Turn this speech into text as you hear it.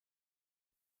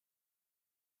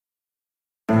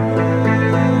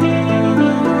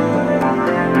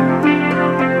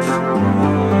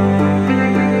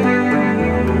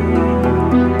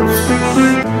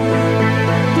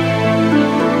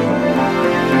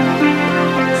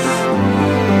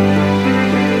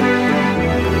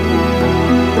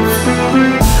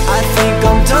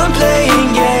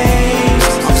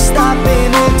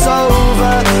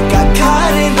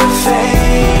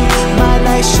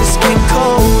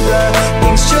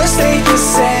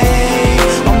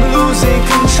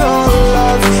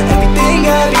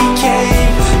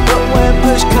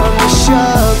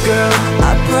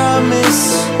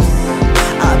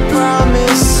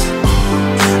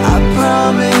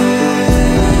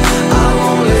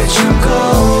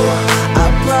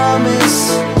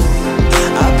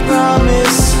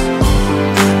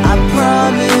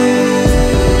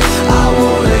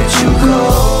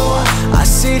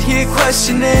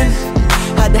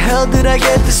hell did I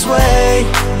get this way?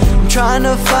 I'm trying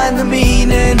to find the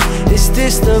meaning. Is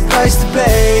this the price to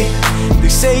pay? They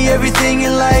say everything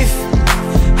in life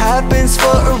happens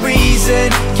for a reason.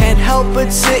 Can't help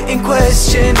but sit and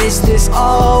question, is this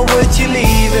all worth you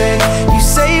leaving? You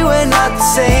say we're not the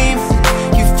same,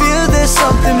 you feel there's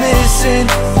something missing,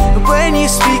 but when you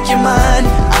speak your mind,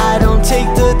 I don't take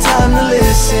the time to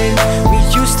listen. We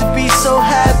used to be so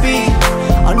happy,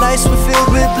 our nights were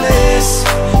filled with bliss.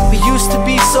 We used to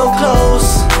be so close,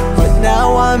 but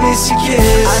now I miss your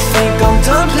kiss.